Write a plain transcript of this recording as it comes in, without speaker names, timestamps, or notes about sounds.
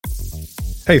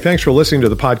Hey, thanks for listening to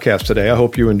the podcast today. I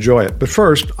hope you enjoy it. But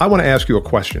first, I want to ask you a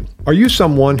question. Are you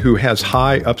someone who has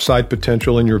high upside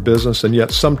potential in your business, and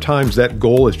yet sometimes that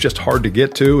goal is just hard to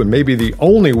get to, and maybe the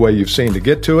only way you've seen to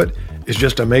get to it is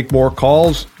just to make more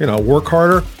calls, work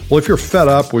harder? Well, if you're fed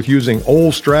up with using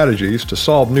old strategies to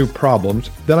solve new problems,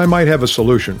 then I might have a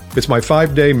solution. It's my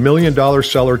 5-day $1 Million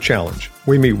Seller Challenge.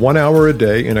 We meet 1 hour a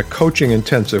day in a coaching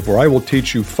intensive where I will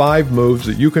teach you 5 moves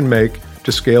that you can make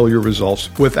to scale your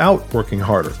results without working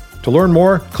harder. To learn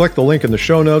more, click the link in the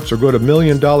show notes or go to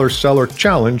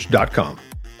 $1,000,000sellerchallenge.com.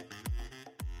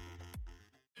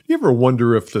 You ever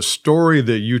wonder if the story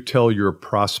that you tell your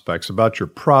prospects about your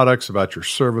products, about your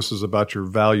services, about your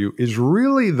value is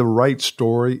really the right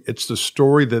story? It's the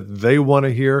story that they want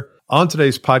to hear? On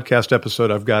today's podcast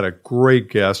episode, I've got a great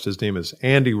guest. His name is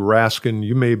Andy Raskin.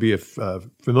 You may be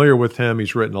familiar with him.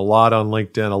 He's written a lot on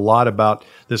LinkedIn, a lot about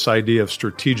this idea of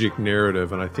strategic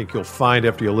narrative. And I think you'll find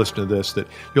after you listen to this that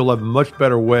you'll have a much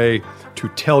better way to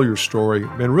tell your story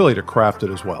and really to craft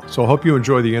it as well. So I hope you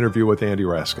enjoy the interview with Andy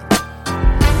Raskin.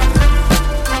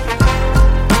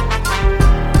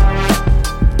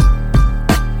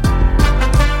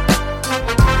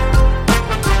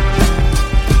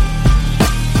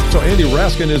 Andy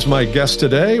Raskin is my guest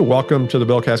today. Welcome to the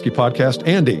Bill Caskey Podcast,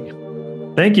 Andy.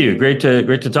 Thank you. Great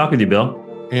to talk with you,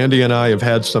 Bill. Andy and I have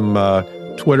had some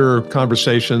Twitter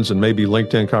conversations and maybe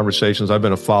LinkedIn conversations. I've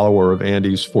been a follower of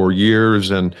Andy's for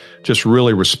years and just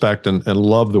really respect and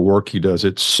love the work he does.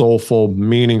 It's soulful,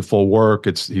 meaningful work.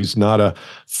 He's not a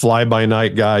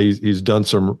fly-by-night guy. He's done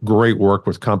some great work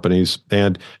with companies,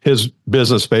 and his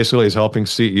business basically is helping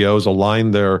CEOs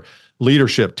align their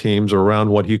leadership teams around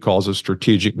what he calls a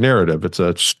strategic narrative. It's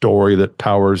a story that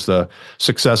powers the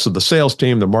success of the sales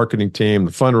team, the marketing team,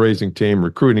 the fundraising team,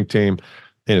 recruiting team,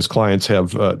 and his clients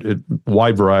have a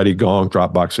wide variety: Gong,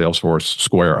 Dropbox, Salesforce,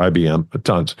 Square, IBM,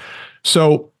 tons.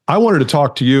 So I wanted to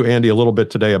talk to you, Andy, a little bit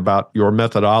today about your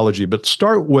methodology, but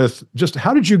start with just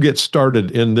how did you get started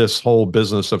in this whole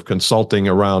business of consulting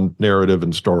around narrative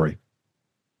and story?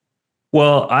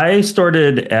 Well, I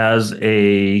started as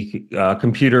a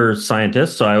computer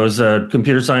scientist. So I was a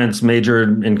computer science major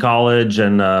in college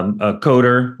and a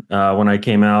coder when I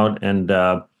came out. And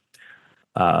a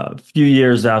few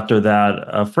years after that,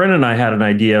 a friend and I had an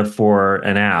idea for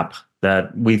an app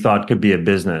that we thought could be a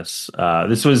business.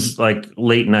 This was like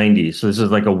late 90s. So this is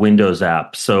like a Windows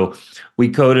app. So we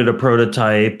coded a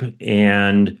prototype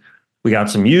and we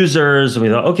got some users, and we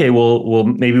thought, okay, well,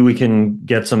 maybe we can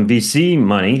get some VC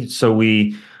money. So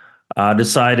we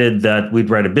decided that we'd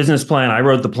write a business plan. I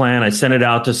wrote the plan. I sent it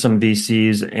out to some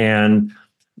VCs, and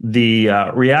the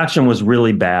reaction was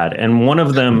really bad. And one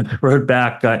of them wrote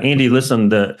back, Andy, listen,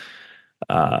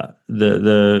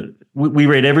 we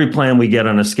rate every plan we get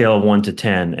on a scale of 1 to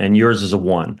 10, and yours is a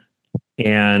 1.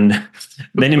 And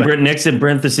then next in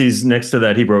parentheses next to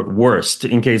that, he wrote worst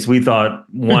in case we thought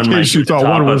one might be the top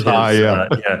one was high.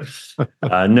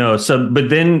 No. So, but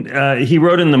then he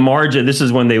wrote in the margin. This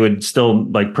is when they would still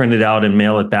like print it out and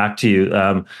mail it back to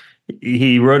you.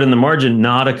 He wrote in the margin,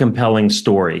 not a compelling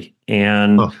story.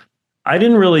 And I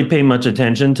didn't really pay much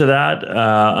attention to that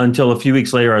until a few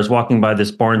weeks later. I was walking by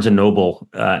this Barnes and Noble,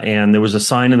 and there was a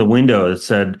sign in the window that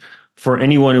said, "For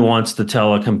anyone who wants to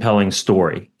tell a compelling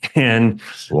story." And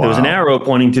There was an arrow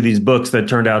pointing to these books that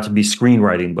turned out to be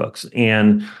screenwriting books.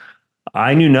 And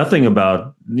I knew nothing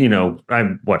about, I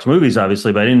watched movies,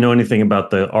 obviously, but I didn't know anything about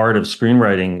the art of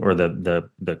screenwriting or the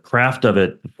craft of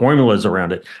it, the formulas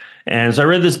around it. And so I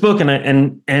read this book, what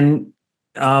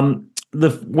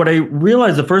I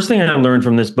realized, the first thing I learned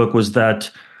from this book was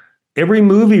that every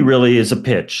movie really is a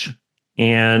pitch.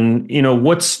 And,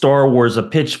 what's Star Wars a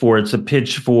pitch for? It's a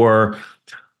pitch for,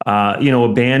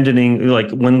 abandoning, like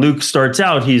when Luke starts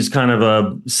out, he's kind of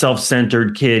a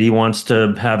self-centered kid. He wants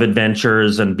to have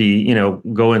adventures and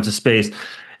go into space.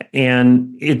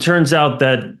 And it turns out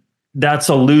that he's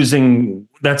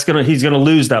going to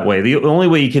lose that way. The only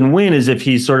way he can win is if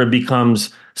he sort of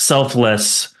becomes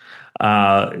selfless,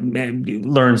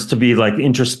 learns to be like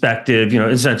introspective,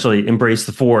 essentially embrace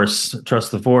the Force,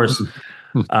 trust the Force.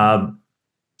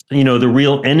 The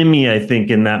real enemy, I think,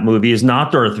 in that movie is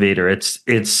not Darth Vader.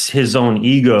 It's his own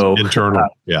ego, internal,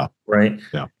 right,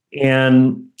 yeah.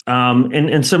 And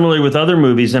similarly with other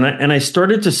movies, and I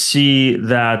started to see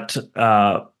that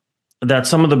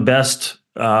some of the best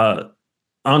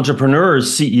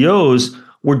entrepreneurs, CEOs,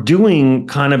 were doing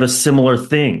kind of a similar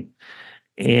thing,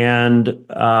 and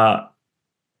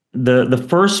the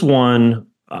first one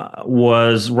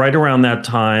was right around that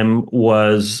time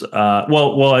was,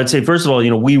 I'd say, first of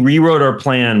all, we rewrote our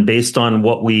plan based on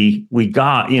what we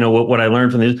got, what I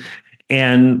learned from this.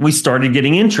 and we started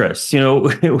getting interest.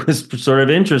 It was sort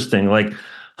of interesting, like,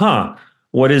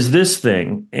 what is this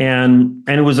thing? And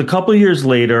it was a couple of years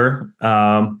later,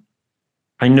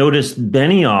 I noticed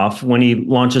Benioff, when he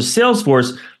launches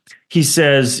Salesforce, he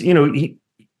says, he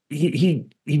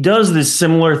does this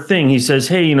similar thing. He says,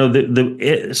 hey,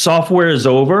 the software is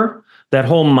over. That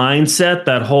whole mindset,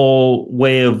 that whole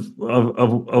way of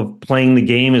playing the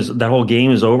game that whole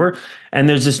game is over. And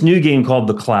there's this new game called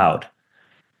the cloud.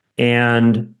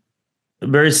 And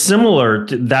very similar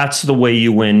to, that's the way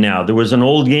you win now. There was an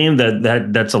old game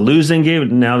that's a losing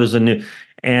game. Now there's a new,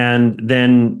 and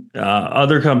then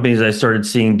other companies I started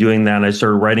seeing doing that. I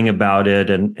started writing about it,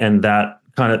 and that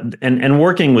kind of and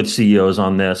working with CEOs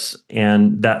on this,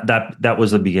 and that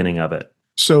was the beginning of it.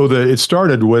 So it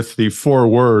started with the 4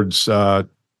 words, a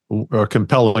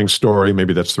compelling story.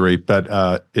 Maybe that's the rate, but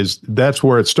that's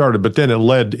where it started. But then it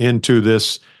led into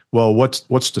this. Well,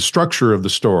 what's the structure of the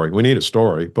story? We need a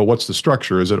story, but what's the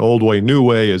structure? Is it old way, new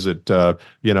way? Is it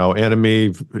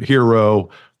enemy, hero?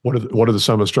 What are the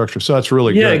sum of structures? So that's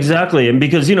really good. Yeah, exactly. And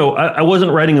because I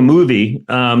wasn't writing a movie,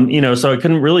 so I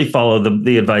couldn't really follow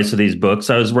the advice of these books.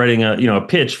 I was writing a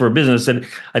pitch for a business, and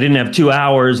I didn't have 2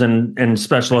 hours and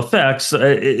special effects.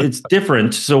 It's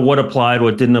different. So what applied,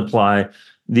 what didn't apply?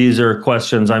 These are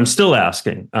questions I'm still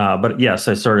asking. But yes,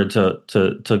 I started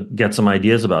to get some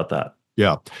ideas about that.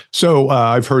 Yeah. So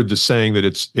I've heard the saying that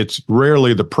it's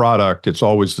rarely the product, it's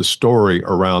always the story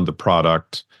around the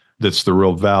product that's the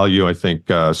real value. I think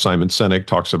Simon Sinek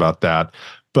talks about that.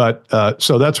 But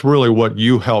so that's really what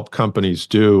you help companies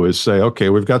do, is say, okay,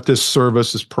 we've got this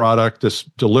service, this product, this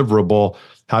deliverable.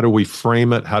 How do we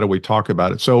frame it? How do we talk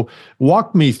about it? So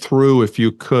walk me through, if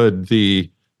you could, the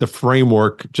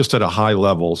framework just at a high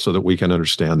level so that we can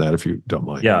understand that, if you don't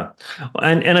mind. Yeah.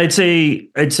 And I'd say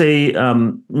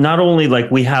not only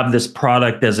like we have this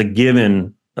product as a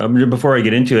given, before I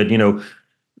get into it,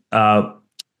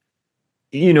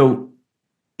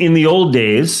 in the old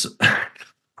days,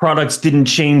 products didn't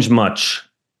change much.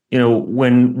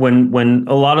 When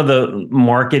a lot of the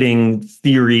marketing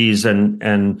theories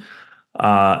and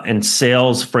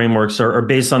sales frameworks are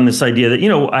based on this idea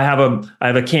that, I have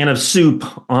a can of soup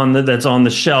that's on the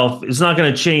shelf. It's not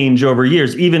going to change over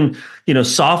years. Even,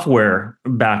 software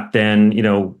back then,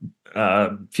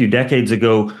 a few decades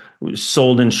ago,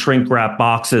 sold in shrink wrap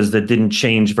boxes that didn't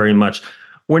change very much.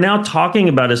 We're now talking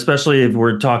about, especially if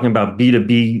we're talking about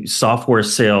B2B software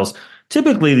sales,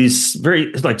 typically these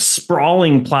very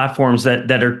sprawling platforms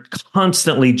that are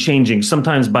constantly changing,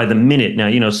 sometimes by the minute.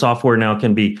 Now, software now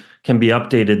can be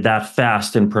updated that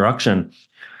fast in production.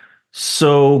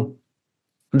 So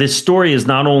this story is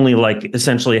not only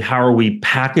essentially how are we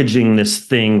packaging this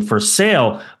thing for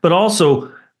sale, but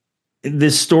also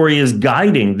this story is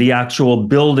guiding the actual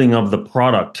building of the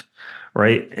product,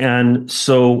 right? And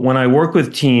so when I work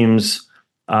with teams,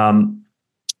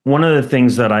 one of the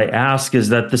things that I ask is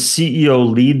that the CEO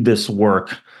lead this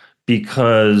work,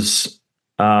 because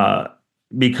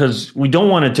we don't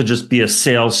want it to just be a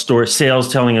sales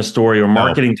telling a story, or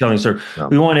marketing telling a story. No.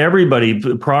 We want everybody,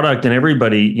 product and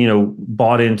everybody,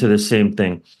 bought into the same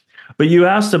thing. But you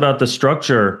asked about the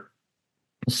structure.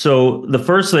 So the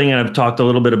first thing, and I've talked a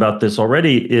little bit about this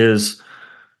already, is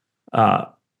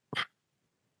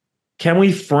can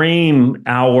we frame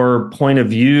our point of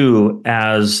view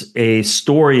as a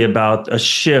story about a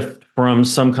shift from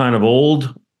some kind of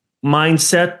old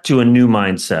mindset to a new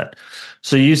mindset?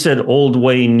 So you said old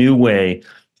way, new way.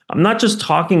 I'm not just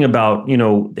talking about,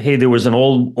 hey, there was an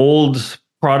old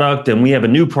product and we have a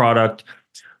new product,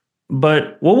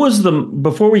 but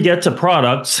before we get to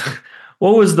products,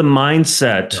 what was the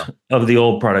mindset of the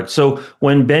old product? So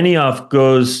when Benioff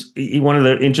goes, one of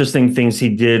the interesting things he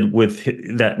did with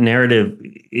that narrative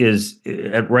is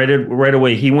right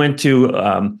away, he went to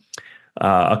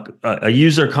a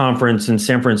user conference in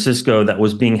San Francisco that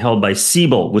was being held by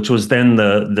Siebel, which was then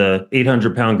the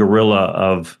 800-pound gorilla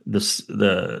of the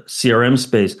CRM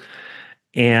space.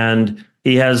 And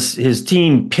he has his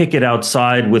team picket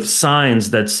outside with signs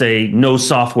that say no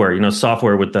software,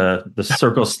 software with the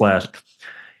circle slash.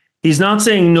 He's not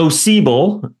saying no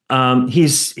Siebel.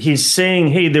 He's saying,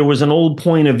 hey, there was an old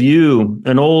point of view,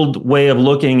 an old way of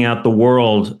looking at the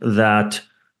world that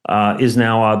is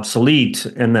now obsolete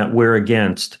and that we're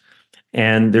against.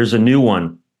 And there's a new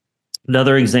one.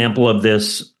 Another example of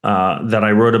this that I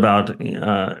wrote about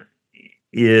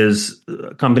is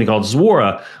a company called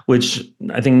Zuora, which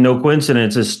I think no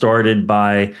coincidence is started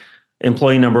by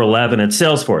employee number 11 at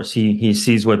Salesforce. He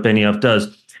sees what Benioff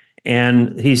does.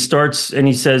 And he starts and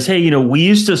he says, hey, we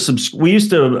used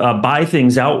to buy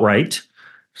things outright.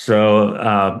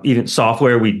 So even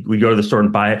software, we go to the store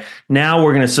and buy it. Now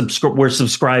we're going to subscribe. We're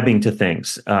subscribing to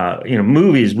things.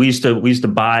 Movies. We used to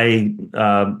buy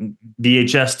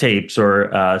VHS tapes or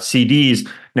CDs.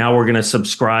 Now we're going to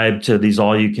subscribe to these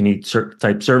all-you-can-eat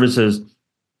type services.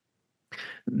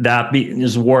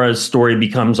 Zuora's story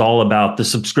becomes all about the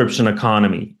subscription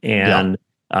economy and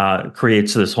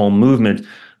creates this whole movement.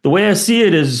 The way I see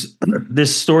it is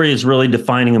this story is really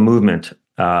defining a movement.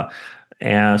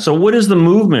 And so what is the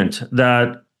movement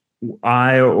that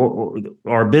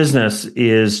our business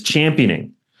is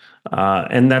championing?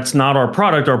 And that's not our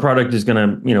product. Our product is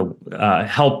going to,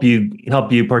 help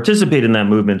you participate in that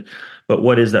movement. But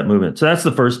what is that movement? So that's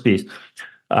the first piece.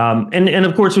 And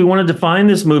of course, we want to define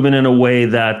this movement in a way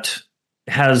that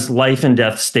has life and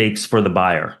death stakes for the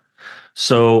buyer.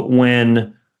 So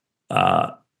when,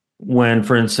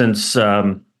 for instance,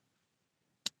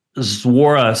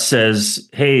 Zuora says,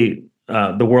 "Hey,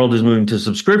 the world is moving to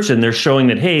subscription," they're showing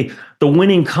that, hey, the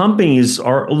winning companies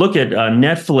look at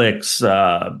Netflix,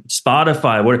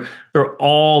 Spotify, they're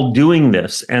all doing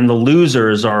this, and the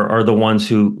losers are the ones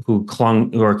who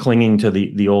are clinging to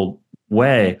the old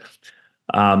way.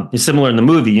 It's similar in the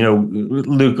movie.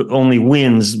 Luke only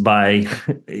wins by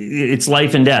it's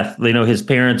life and death. His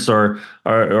parents or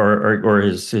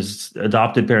his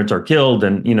adopted parents are killed,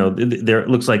 and it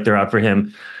looks like they're out for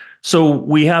him. So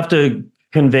we have to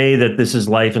convey that this is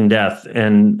life and death,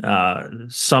 and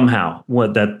somehow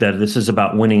that this is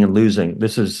about winning and losing.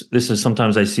 This is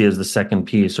sometimes I see as the second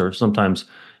piece, or sometimes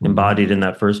embodied in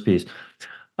that first piece.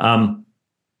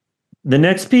 The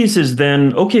next piece is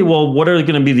then, okay, well, what are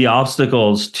going to be the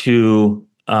obstacles to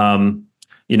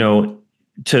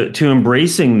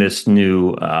embracing this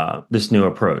new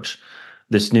approach,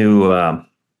 this new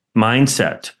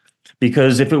mindset?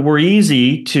 Because if it were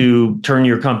easy to turn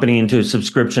your company into a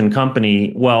subscription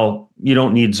company, well, you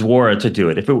don't need Zuora to do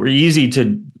it. If it were easy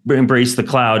to embrace the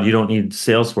cloud, you don't need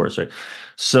Salesforce, right?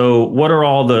 So what are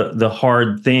all the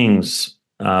hard things?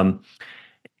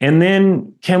 And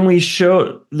then can we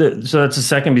show so that's the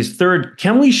second piece. Third,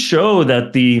 can we show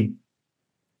that the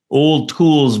old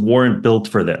tools weren't built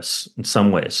for this in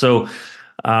some way? So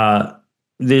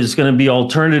there's going to be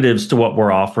alternatives to what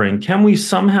we're offering. Can we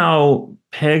somehow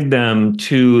peg them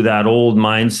to that old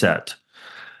mindset?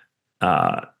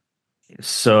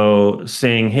 So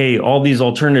saying, hey, all these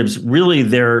alternatives, really,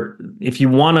 if you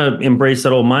want to embrace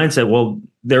that old mindset, well,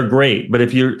 they're great. But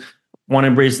if you want to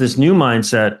embrace this new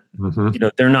mindset,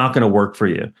 they're not going to work for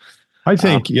you. I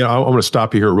think, I want to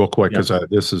stop you here real quick because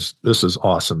this is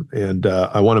awesome. And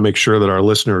I want to make sure that our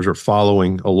listeners are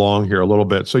following along here a little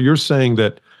bit. So you're saying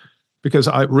that, because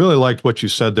I really liked what you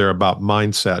said there about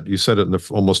mindset. You said it in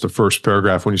almost the first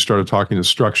paragraph when you started talking to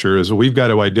structure, is we've got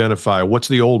to identify what's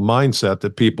the old mindset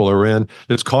that people are in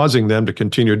that's causing them to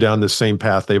continue down the same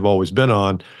path they've always been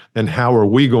on. And how are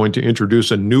we going to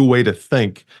introduce a new way to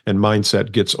think? And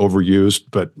mindset gets overused,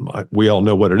 but we all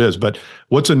know what it is. But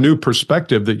what's a new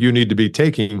perspective that you need to be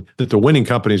taking, that the winning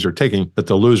companies are taking, that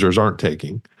the losers aren't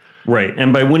taking? Right.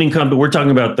 And by winning company, we're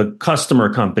talking about the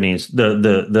customer companies,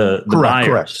 the buyers.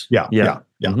 Correct. Yeah.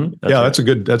 Mm-hmm. That's a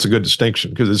good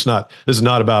distinction, because this is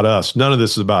not about us. None of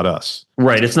this is about us.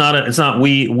 Right. It's not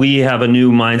we have a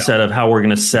new mindset of how we're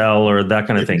going to sell or that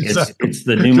kind of thing. Exactly. It's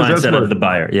the new mindset of the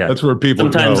buyer. Yeah. That's where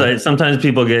people sometimes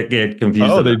people get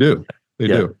confused. Oh, they do. They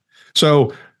do.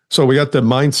 So we got the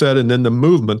mindset, and then the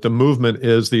movement. The movement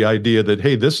is the idea that,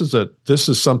 hey, this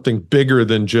is something bigger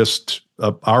than just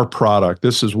our product.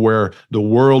 This is where the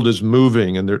world is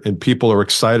moving, and people are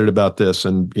excited about this.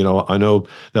 And I know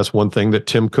that's one thing that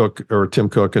Tim Cook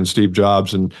and Steve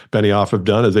Jobs and Benioff have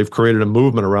done, is they've created a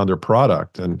movement around their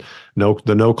product, and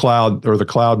the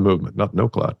cloud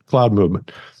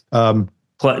movement.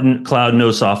 Cloud,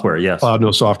 no software. Yes. Cloud,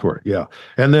 no software. Yeah.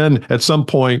 And then at some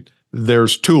point,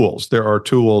 there's tools. There are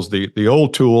tools. The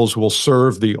old tools will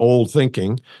serve the old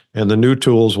thinking, and the new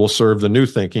tools will serve the new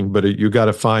thinking. But you got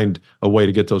to find a way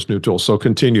to get those new tools. So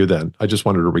continue then. I just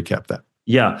wanted to recap that.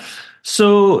 Yeah.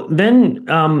 So then,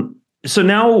 so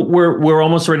now we're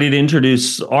almost ready to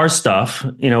introduce our stuff.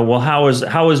 Well, how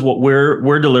is what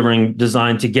we're delivering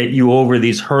designed to get you over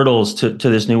these hurdles to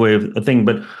this new way of thinking?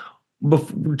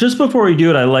 But just before we do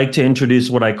it, I like to introduce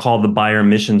what I call the buyer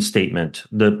mission statement.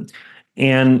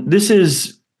 And this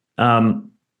is,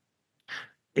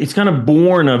 it's kind of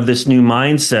born of this new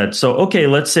mindset. So, okay,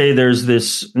 let's say there's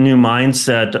this new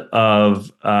mindset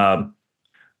of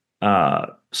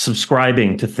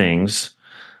subscribing to things.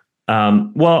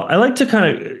 Well, I like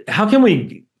to how can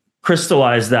we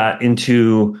crystallize that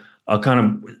into a kind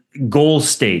of goal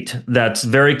state that's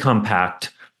very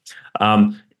compact?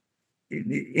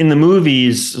 in the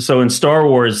movies, so in Star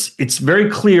Wars, it's very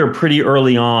clear pretty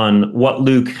early on what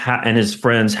Luke and his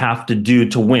friends have to do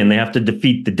to win. They have to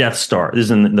defeat the Death Star. This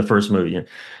is in the first movie.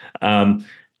 And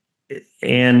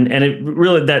it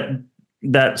really,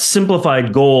 that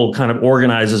simplified goal kind of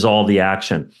organizes all the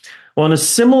action. Well, in a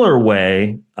similar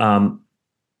way,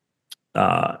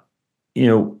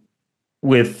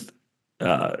 with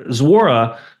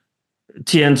Zora,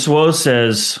 Tien Tzuo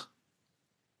says,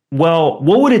 well,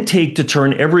 what would it take to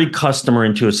turn every customer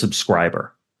into a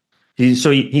subscriber?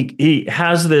 He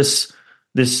has this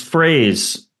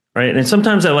phrase, right? And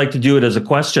sometimes I like to do it as a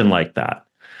question like that.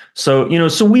 So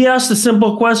we asked a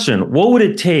simple question: what would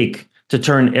it take to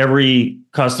turn every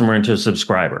customer into a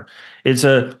subscriber? It's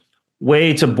a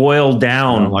way to boil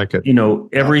down,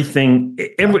 everything.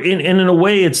 And in a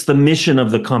way, it's the mission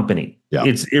of the company. Yeah.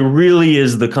 It really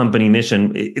is the company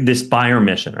mission, this buyer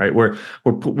mission, right?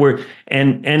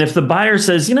 And if the buyer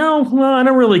says, well, I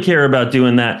don't really care about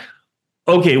doing that.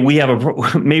 Okay, we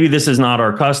have maybe this is not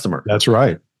our customer. That's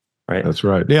right. Right. That's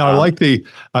right. Yeah, I like the,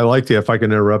 if I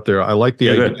can interrupt there, I like the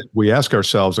idea. We ask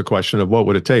ourselves a question of what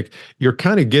would it take? You're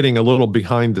kind of getting a little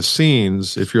behind the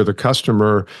scenes. If you're the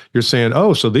customer, you're saying,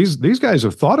 oh, so these guys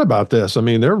have thought about this. I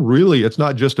mean, it's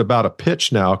not just about a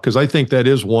pitch now, because I think that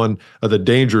is one of the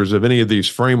dangers of any of these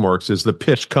frameworks is the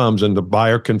pitch comes and the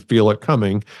buyer can feel it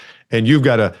coming, and you've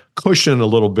got to cushion a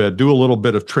little bit, do a little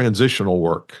bit of transitional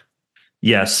work.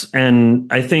 Yes.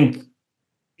 And I think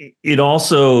it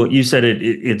also, you said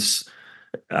it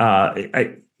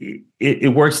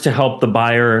works to help the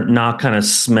buyer not kind of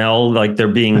smell like they're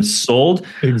being sold.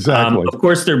 Exactly. Of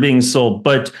course, they're being sold,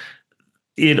 but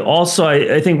it also,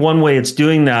 I think one way it's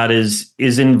doing that is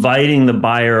inviting the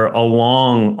buyer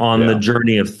along on the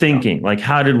journey of thinking. Like,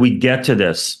 how did we get to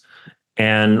this?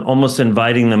 And almost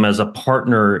inviting them as a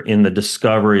partner in the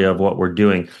discovery of what we're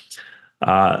doing.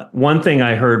 One thing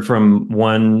I heard from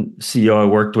one CEO I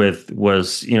worked with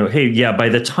was, hey, yeah, by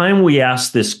the time we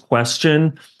ask this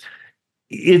question,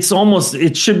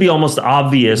 it should be almost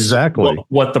obvious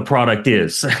what the product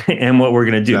is and what we're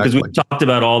going to do, because we talked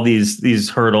about all these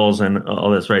hurdles and all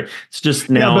this, right? It's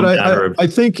just now a matter of. I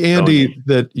think, Andy,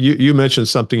 that you mentioned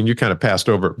something and you kind of passed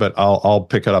over, but I'll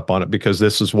pick it up on it, because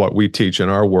this is what we teach in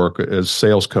our work as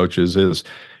sales coaches is.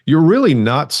 You're really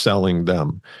not selling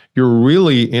them. You're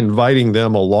really inviting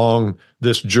them along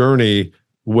this journey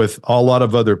with a lot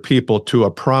of other people to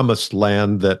a promised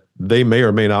land that they may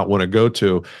or may not want to go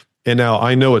to. And now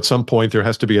I know at some point there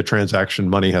has to be a transaction,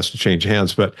 money has to change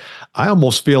hands, but I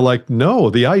almost feel like,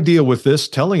 no, the idea with this,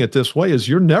 telling it this way, is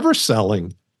you're never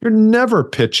selling. You're never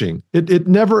pitching. It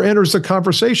never enters the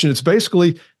conversation. It's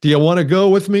basically, do you want to go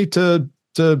with me to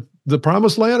the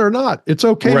promised land or not? It's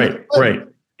okay. Right.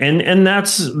 And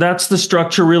that's the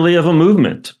structure really of a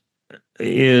movement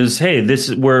is, hey, this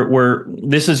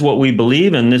is what we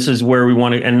believe, and this is where we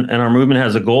want to, and our movement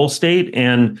has a goal state,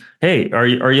 and hey, are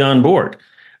you on board?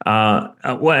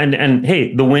 And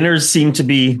hey, the winners seem to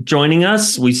be joining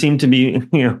us. We seem to be,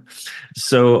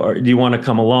 so do you want to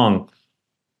come along?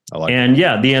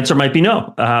 The answer might be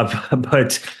no.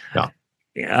 But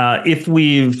if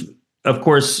we've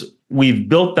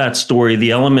built that story,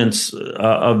 the elements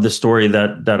of the story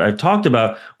that I've talked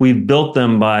about, we've built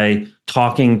them by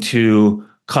talking to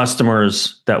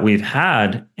customers that we've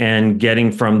had and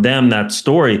getting from them that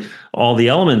story, all the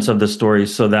elements of the story,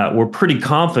 so that we're pretty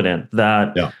confident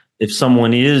that if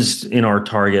someone is in our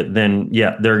target, then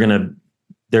they're gonna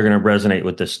resonate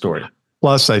with this story.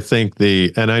 Plus, I think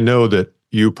and I know that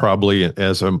you probably,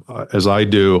 as I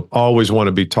do, always want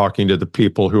to be talking to the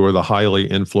people who are the highly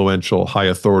influential, high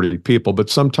authority people. But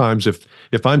sometimes if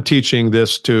I'm teaching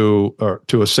this to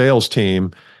a sales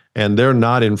team and they're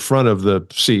not in front of the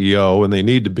CEO and they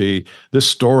need to be, this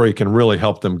story can really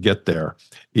help them get there,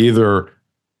 either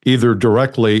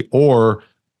directly or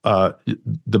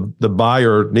the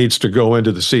buyer needs to go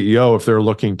into the CEO if they're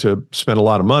looking to spend a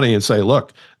lot of money and say,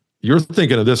 look, you're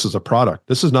thinking of this as a product.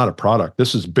 This is not a product.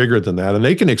 This is bigger than that. And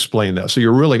they can explain that. So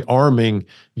you're really arming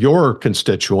your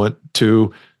constituent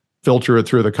to filter it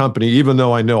through the company, even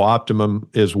though I know optimum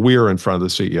is we're in front of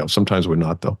the CEO. Sometimes we're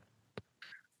not, though.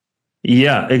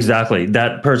 Yeah, exactly.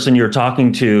 That person you're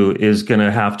talking to is going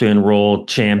to have to enroll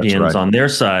champions on their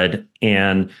side.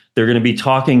 And they're going to be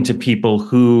talking to people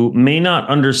who may not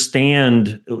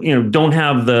understand, don't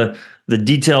have the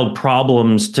detailed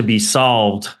problems to be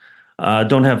solved.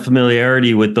 Don't have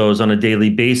familiarity with those on a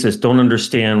daily basis, don't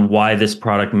understand why this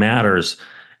product matters.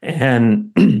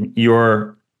 And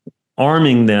your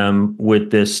arming them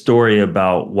with this story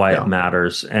about why Yeah. it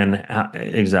matters and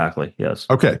exactly. Yes.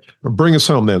 Okay. Bring us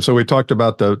home then. So we talked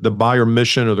about the buyer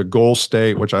mission or the goal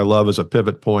state, which I love as a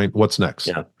pivot point. What's next?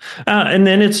 Yeah. And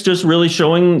then it's just really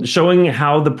showing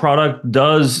how the product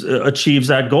does achieves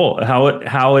that goal,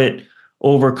 how it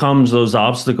overcomes those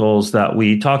obstacles that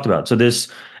we talked about. So this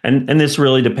this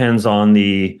really depends on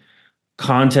the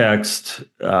context,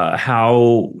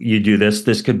 how you do this.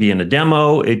 This could be in a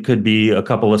demo. It could be a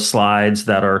couple of slides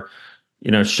that are,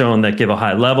 shown that give a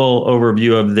high level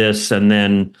overview of this, and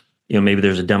then maybe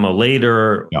there's a demo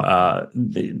later. Yeah.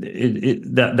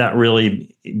 That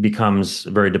really becomes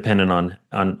very dependent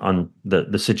on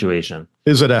the situation.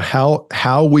 Is it a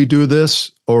how we do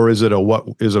this, or is it a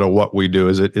what we do?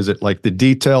 Is it like the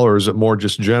detail, or is it more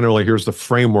just generally, here's the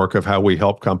framework of how we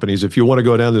help companies? If you want to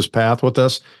go down this path with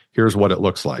us, here's what it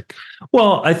looks like.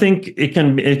 Well, I think it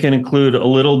can include a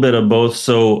little bit of both.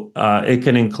 So it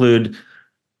can include.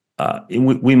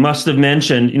 We must have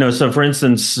mentioned, so for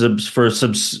instance,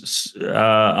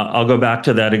 I'll go back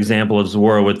to that example of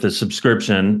Zuora with the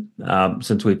subscription,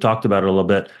 since we've talked about it a little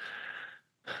bit.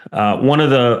 One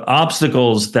of the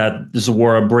obstacles that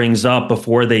Zuora brings up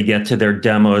before they get to their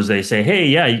demos, they say, hey,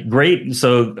 yeah, great.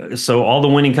 So all the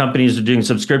winning companies are doing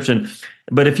subscription.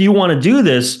 But if you want to do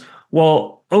this,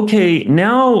 well, okay,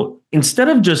 now instead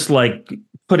of just like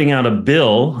putting out a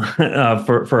bill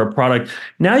for a product,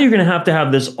 now you're going to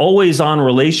have this always on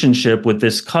relationship with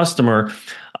this customer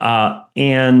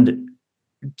and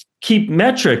keep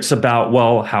metrics about,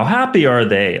 well, how happy are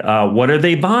they? What are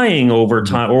they buying over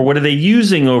time, or what are they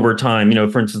using over time?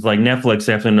 For instance, like Netflix,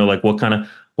 they have to know like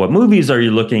what movies are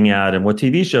you looking at and what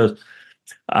TV shows.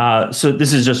 So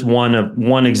this is just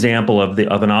one example of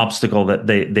an obstacle that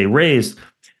they raised.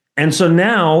 And so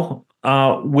now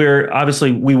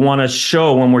we want to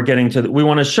show when we're getting to we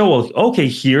want to show, okay,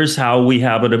 here's how we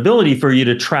have an ability for you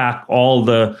to track all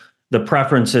the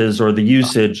preferences or the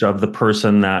usage of the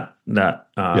person that.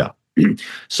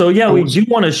 So we do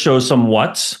want to show some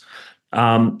what's,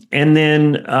 and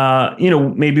then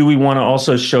maybe we want to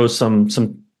also show some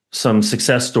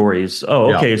success stories.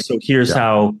 Oh, okay, so here's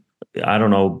how, I don't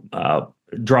know,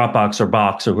 Dropbox or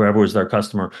Box or whoever was their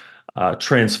customer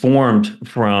transformed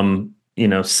from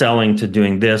selling to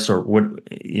doing this, or what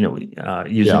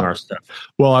using our stuff.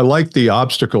 Well, I like the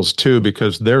obstacles too,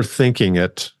 because they're thinking,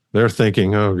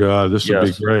 oh God, this would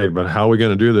be great, but how are we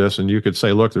going to do this? And you could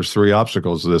say, look, there's 3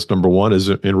 obstacles to this. Number 1 is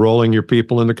enrolling your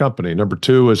people in the company. Number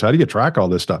 2 is, how do you track all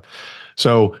this stuff?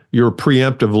 So you're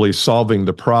preemptively solving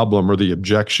the problem or the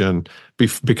objection,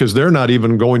 because they're not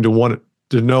even going to want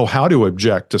to know how to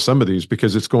object to some of these,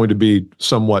 because it's going to be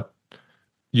somewhat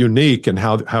unique in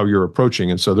how you're approaching.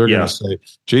 And so they're going to say,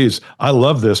 geez, I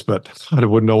love this, but I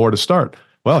wouldn't know where to start.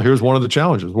 Well, here's one of the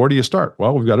challenges. Where do you start?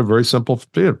 Well, we've got a very simple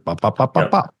And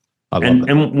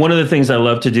one of the things I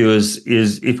love to do is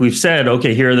if we've said,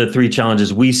 okay, here are the 3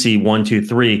 challenges we see, 1, 2,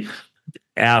 3,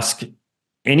 ask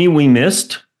any we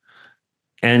missed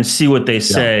and see what they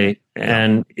say.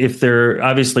 And if they're,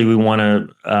 obviously we want to,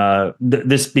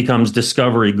 this becomes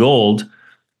discovery gold.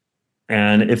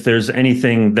 And if there's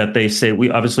anything that they say, we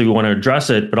want to address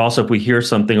it, but also if we hear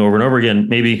something over and over again,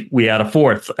 maybe we add a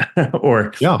 4th or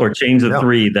change the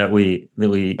 3 that we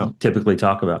typically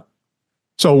talk about.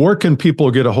 So where can people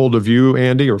get a hold of you,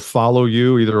 Andy, or follow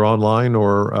you either online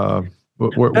or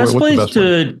best place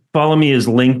to follow me is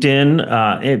LinkedIn.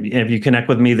 If you connect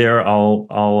with me there,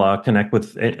 I'll connect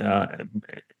with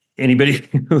anybody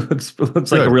who looks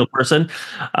like a real person.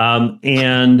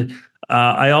 And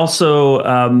I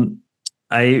also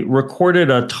I recorded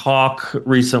a talk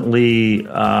recently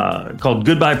called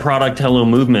 "Goodbye Product, Hello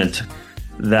Movement,"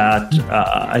 that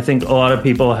I think a lot of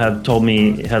people have told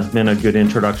me has been a good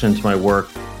introduction to my work.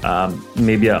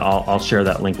 Maybe I'll share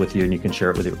that link with you, and you can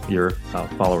share it with your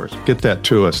followers. Get that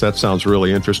to us. That sounds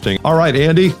really interesting. All right,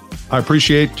 Andy, I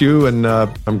appreciate you, and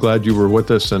I'm glad you were with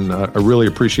us, and I really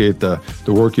appreciate the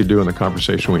work you do and the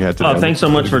conversation we had today. Oh, thanks so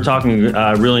much for talking.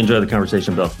 I really enjoyed the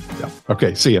conversation, Bill. Yeah.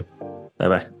 Okay, see you.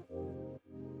 Bye-bye.